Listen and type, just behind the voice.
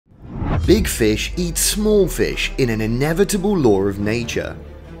Big fish eat small fish in an inevitable law of nature.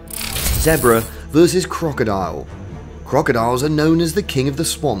 Zebra versus crocodile. Crocodiles are known as the king of the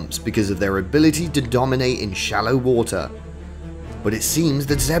swamps because of their ability to dominate in shallow water. But it seems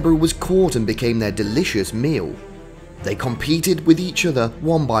that zebra was caught and became their delicious meal. They competed with each other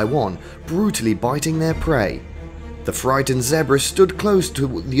one by one, brutally biting their prey. The frightened zebra stood close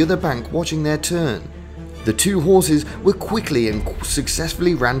to the other bank watching their turn. The two horses were quickly and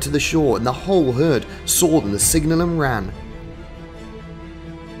successfully ran to the shore, and the whole herd saw them the signal and ran.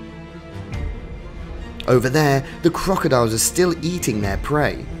 Over there, the crocodiles are still eating their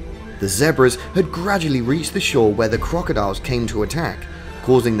prey. The zebras had gradually reached the shore where the crocodiles came to attack,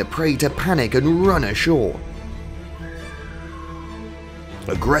 causing the prey to panic and run ashore.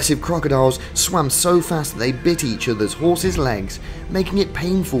 Aggressive crocodiles swam so fast that they bit each other's horses' legs, making it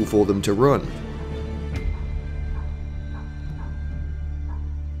painful for them to run.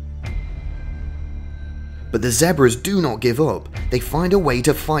 But the zebras do not give up. They find a way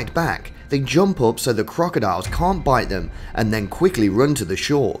to fight back. They jump up so the crocodiles can't bite them and then quickly run to the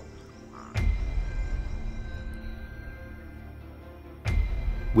shore.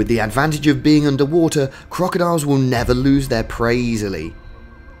 With the advantage of being underwater, crocodiles will never lose their prey easily.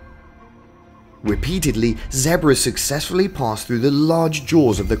 Repeatedly, zebras successfully pass through the large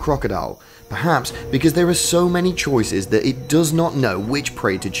jaws of the crocodile, perhaps because there are so many choices that it does not know which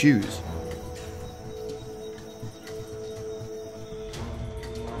prey to choose.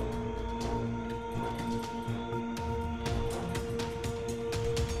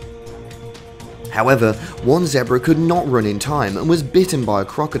 However, one zebra could not run in time and was bitten by a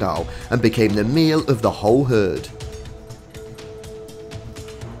crocodile and became the meal of the whole herd.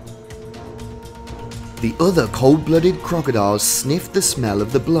 The other cold-blooded crocodiles sniffed the smell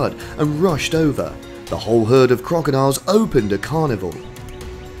of the blood and rushed over. The whole herd of crocodiles opened a carnival.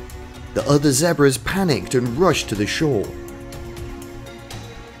 The other zebras panicked and rushed to the shore.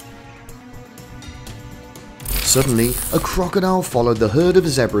 Suddenly, a crocodile followed the herd of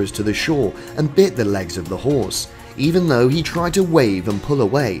zebras to the shore and bit the legs of the horse. Even though he tried to wave and pull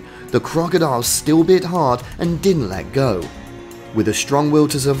away, the crocodile still bit hard and didn't let go. With a strong will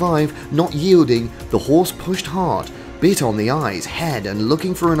to survive, not yielding, the horse pushed hard, bit on the eyes, head, and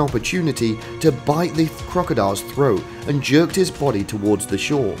looking for an opportunity to bite the crocodile's throat and jerked his body towards the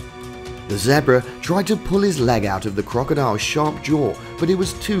shore. The zebra tried to pull his leg out of the crocodile's sharp jaw, but it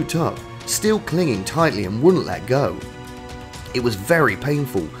was too tough, still clinging tightly and wouldn't let go. It was very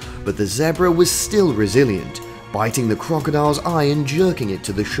painful, but the zebra was still resilient, biting the crocodile's eye and jerking it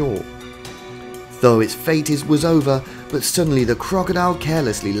to the shore. Though its fate was over, but suddenly the crocodile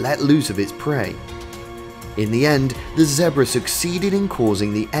carelessly let loose of its prey. In the end, the zebra succeeded in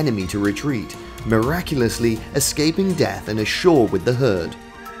causing the enemy to retreat, miraculously escaping death and ashore with the herd.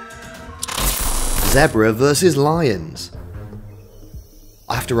 Zebra versus lions.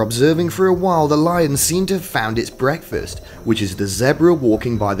 After observing for a while, the lion seemed to have found its breakfast, which is the zebra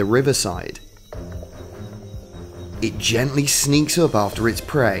walking by the riverside. It gently sneaks up after its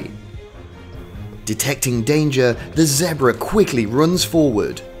prey. Detecting danger, the zebra quickly runs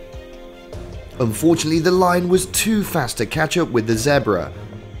forward. Unfortunately, the lion was too fast to catch up with the zebra.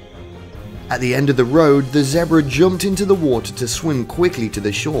 At the end of the road, the zebra jumped into the water to swim quickly to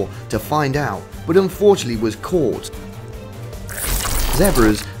the shore to find out, but unfortunately was caught.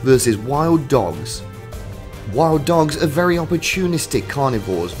 Zebras versus wild dogs. Wild dogs are very opportunistic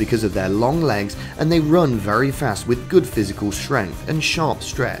carnivores because of their long legs, and they run very fast with good physical strength and sharp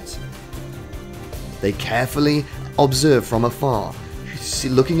stress. They carefully observe from afar.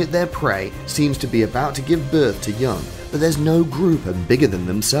 Looking at their prey seems to be about to give birth to young, but there's no group bigger than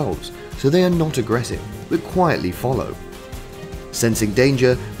themselves, so they are not aggressive, but quietly follow. Sensing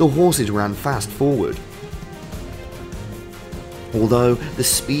danger, the horses ran fast forward. Although the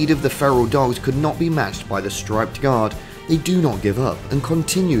speed of the feral dogs could not be matched by the striped guard, they do not give up and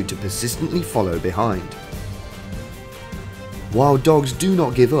continue to persistently follow behind. Wild dogs do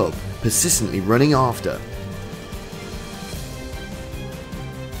not give up, persistently running after.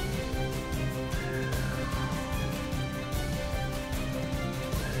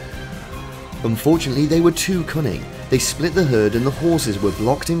 Unfortunately, they were too cunning. They split the herd and the horses were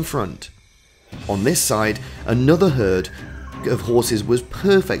blocked in front. On this side, another herd of horses was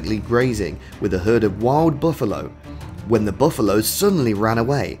perfectly grazing with a herd of wild buffalo. When the buffalo suddenly ran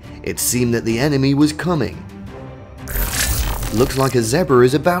away, it seemed that the enemy was coming. Looks like a zebra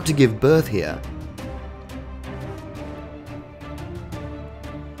is about to give birth here.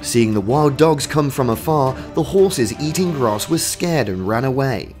 Seeing the wild dogs come from afar, the horses eating grass were scared and ran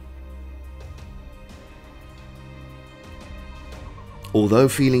away. Although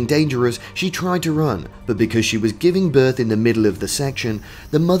feeling dangerous, she tried to run, but because she was giving birth in the middle of the section,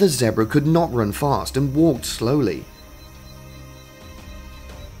 the mother zebra could not run fast and walked slowly.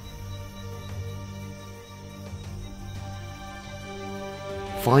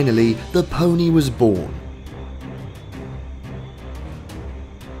 Finally, the pony was born.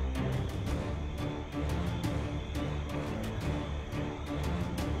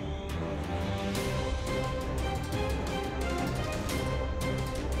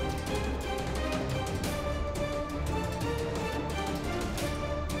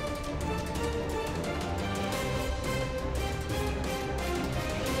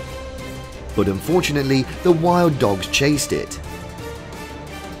 But unfortunately, the wild dogs chased it.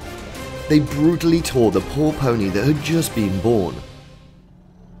 They brutally tore the poor pony that had just been born.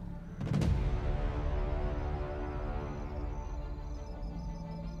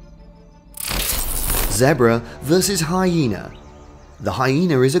 Zebra versus hyena. The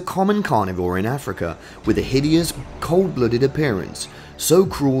hyena is a common carnivore in Africa with a hideous, cold-blooded appearance, so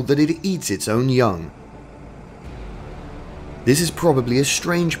cruel that it eats its own young. This is probably a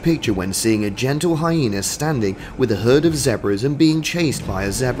strange picture when seeing a gentle hyena standing with a herd of zebras and being chased by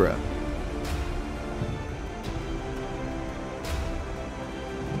a zebra.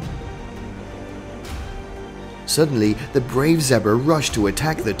 Suddenly, the brave zebra rushed to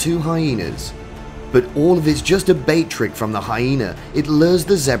attack the two hyenas. But all of it's just a bait trick from the hyena. It lures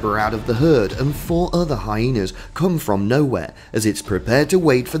the zebra out of the herd and 4 other hyenas come from nowhere as it's prepared to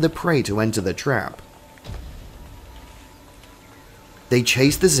wait for the prey to enter the trap. They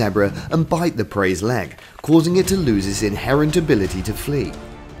chase the zebra and bite the prey's leg, causing it to lose its inherent ability to flee.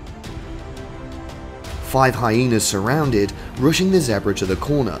 5 hyenas surround it, rushing the zebra to the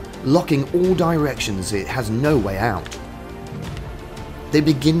corner, locking all directions. It has no way out. They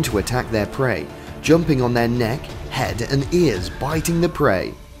begin to attack their prey, jumping on their neck, head and ears, biting the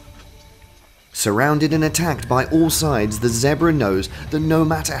prey. Surrounded and attacked by all sides, the zebra knows that no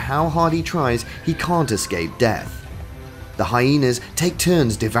matter how hard he tries, he can't escape death. The hyenas take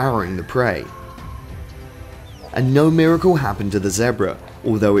turns devouring the prey. And no miracle happened to the zebra,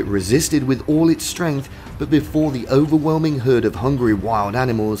 although it resisted with all its strength, but before the overwhelming herd of hungry wild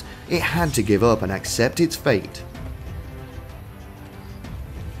animals, it had to give up and accept its fate.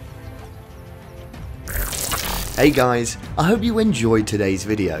 Hey guys, I hope you enjoyed today's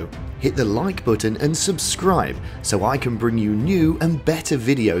video. Hit the like button and subscribe so I can bring you new and better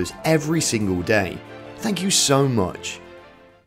videos every single day. Thank you so much.